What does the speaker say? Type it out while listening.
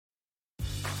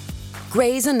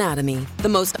Grey's Anatomy, the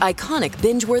most iconic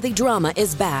binge-worthy drama,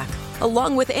 is back,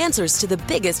 along with answers to the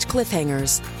biggest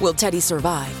cliffhangers. Will Teddy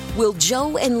survive? Will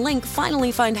Joe and Link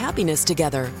finally find happiness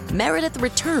together? Meredith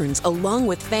returns along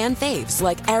with fan faves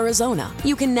like Arizona.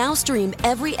 You can now stream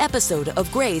every episode of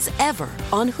Grey's ever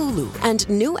on Hulu, and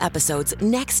new episodes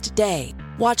next day.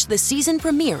 Watch the season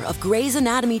premiere of Grey's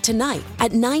Anatomy tonight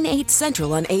at 9/8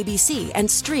 Central on ABC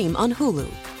and stream on Hulu.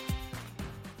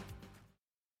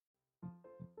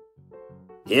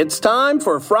 It's time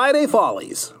for Friday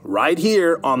Follies, right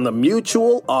here on the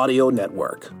Mutual Audio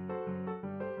Network.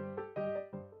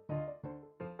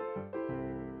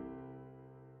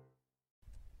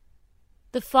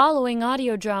 The following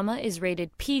audio drama is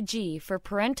rated PG for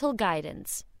parental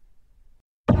guidance.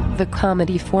 The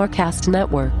Comedy Forecast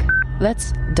Network.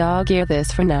 Let's dog-ear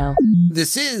this for now.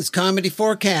 This is Comedy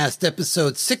Forecast,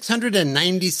 episode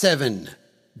 697,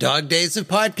 Dog Days of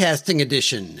Podcasting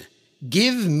Edition.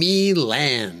 Give Me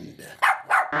Land.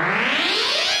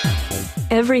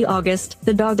 Every August,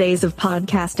 the Dog Days of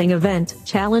Podcasting event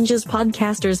challenges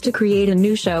podcasters to create a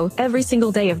new show every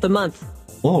single day of the month.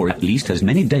 Or at least as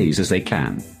many days as they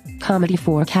can. Comedy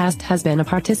Forecast has been a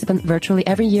participant virtually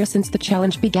every year since the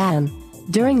challenge began.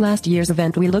 During last year's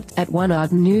event, we looked at one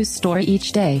odd news story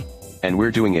each day. And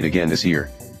we're doing it again this year.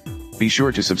 Be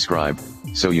sure to subscribe,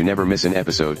 so you never miss an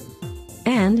episode.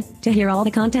 And, to hear all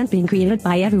the content being created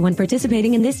by everyone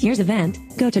participating in this year's event,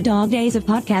 go to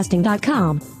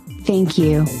dogdaysofpodcasting.com. Thank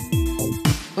you.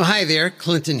 Well, hi there,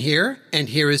 Clinton here, and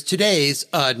here is today's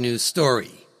odd news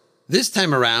story. This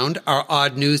time around, our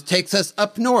odd news takes us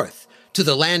up north, to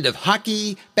the land of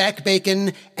hockey, back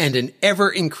bacon, and an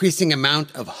ever-increasing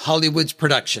amount of Hollywood's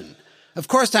production. Of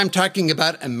course, I'm talking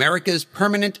about America's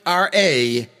permanent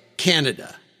RA,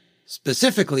 Canada.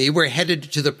 Specifically, we're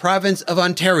headed to the province of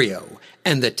Ontario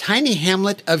and the tiny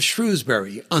hamlet of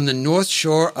Shrewsbury on the north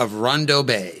shore of Rondeau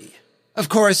Bay. Of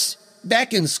course,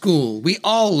 back in school, we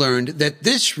all learned that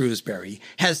this Shrewsbury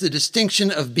has the distinction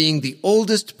of being the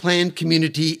oldest planned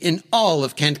community in all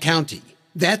of Kent County.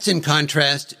 That's in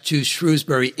contrast to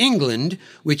Shrewsbury, England,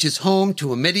 which is home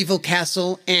to a medieval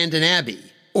castle and an abbey,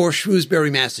 or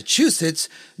Shrewsbury, Massachusetts,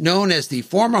 known as the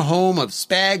former home of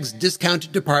Spag's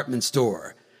Discount Department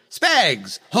Store.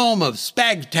 Spag's, home of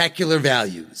spagtacular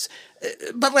values.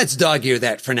 But let's dog-ear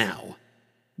that for now.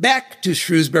 Back to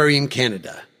Shrewsbury in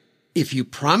Canada. If you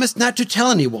promise not to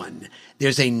tell anyone,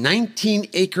 there's a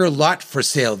 19-acre lot for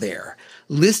sale there,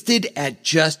 listed at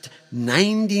just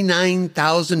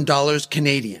 $99,000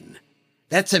 Canadian.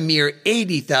 That's a mere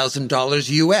 $80,000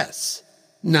 US.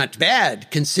 Not bad,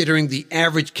 considering the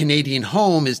average Canadian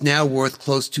home is now worth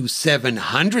close to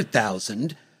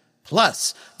 $700,000.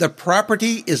 Plus, the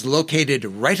property is located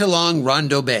right along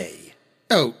Rondeau Bay.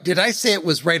 Oh, did I say it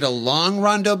was right along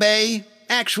Rondeau Bay?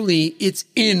 Actually, it's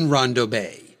in Rondeau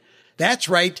Bay. That's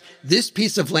right, this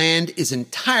piece of land is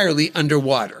entirely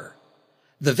underwater.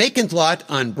 The vacant lot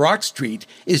on Brock Street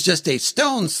is just a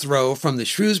stone's throw from the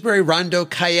Shrewsbury Rondeau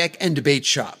Kayak and Bait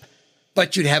Shop.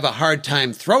 But you'd have a hard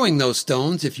time throwing those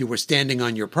stones if you were standing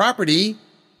on your property,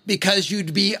 because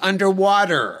you'd be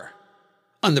underwater.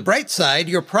 On the bright side,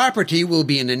 your property will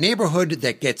be in a neighborhood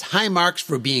that gets high marks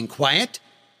for being quiet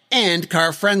and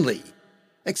car-friendly.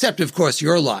 Except, of course,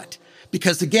 your lot,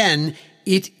 because again,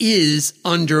 it is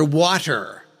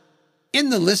underwater. In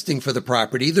the listing for the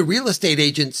property, the real estate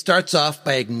agent starts off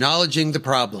by acknowledging the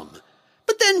problem,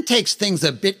 but then takes things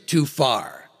a bit too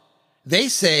far. They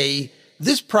say,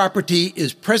 this property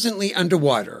is presently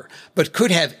underwater, but could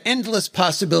have endless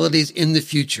possibilities in the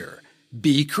future.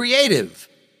 Be creative.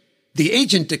 The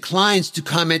agent declines to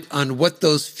comment on what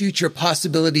those future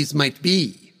possibilities might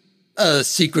be. A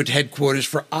secret headquarters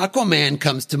for Aquaman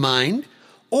comes to mind.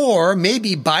 Or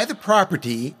maybe buy the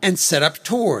property and set up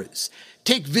tours.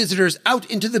 Take visitors out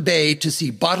into the bay to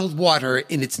see bottled water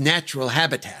in its natural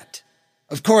habitat.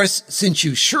 Of course, since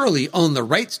you surely own the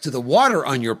rights to the water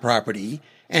on your property,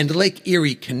 and Lake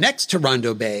Erie connects to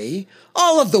Rondeau Bay,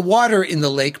 all of the water in the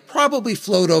lake probably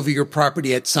flowed over your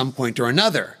property at some point or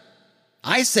another.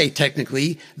 I say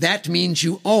technically, that means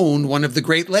you own one of the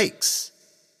Great Lakes.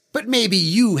 But maybe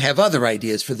you have other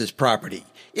ideas for this property.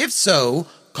 If so,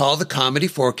 call the Comedy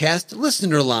Forecast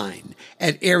listener line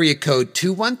at area code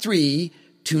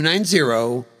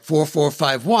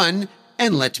 213-290-4451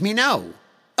 and let me know.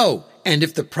 Oh, and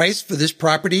if the price for this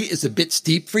property is a bit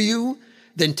steep for you,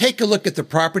 then take a look at the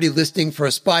property listing for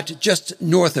a spot just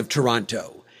north of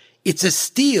Toronto. It's a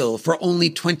steal for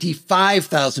only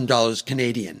 $25,000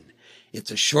 Canadian. It's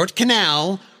a short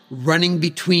canal running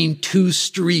between two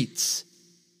streets.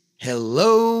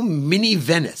 Hello, mini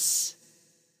Venice.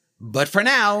 But for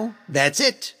now, that's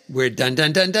it. We're done.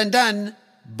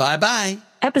 Bye-bye.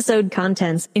 Episode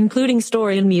contents, including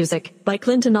story and music, by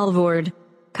Clinton Alvord.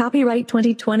 Copyright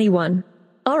 2021.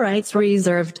 All rights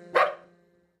reserved.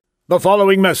 The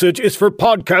following message is for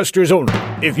podcasters only.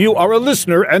 If you are a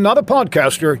listener and not a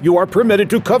podcaster, you are permitted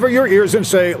to cover your ears and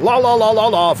say la la la la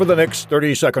la for the next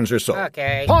 30 seconds or so.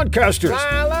 Okay. Podcasters,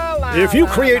 La, la, la, if you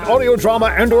la, create la, audio drama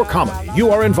and or comedy,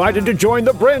 you are invited to join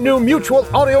the brand new Mutual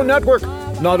Audio Network.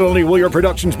 Not only will your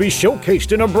productions be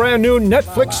showcased in a brand new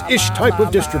Netflix-ish type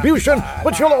of distribution,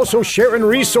 but you'll also share in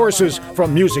resources,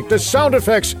 from music to sound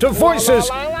effects to voices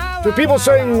to people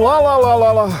saying la la la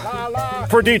la la.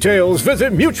 For details,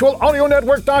 visit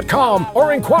mutualaudionetwork.com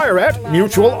or inquire at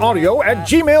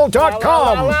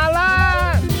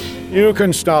mutualaudio@gmail.com. You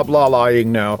can stop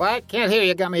la-lying now. What? Can't hear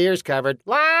you. Got my ears covered.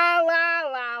 La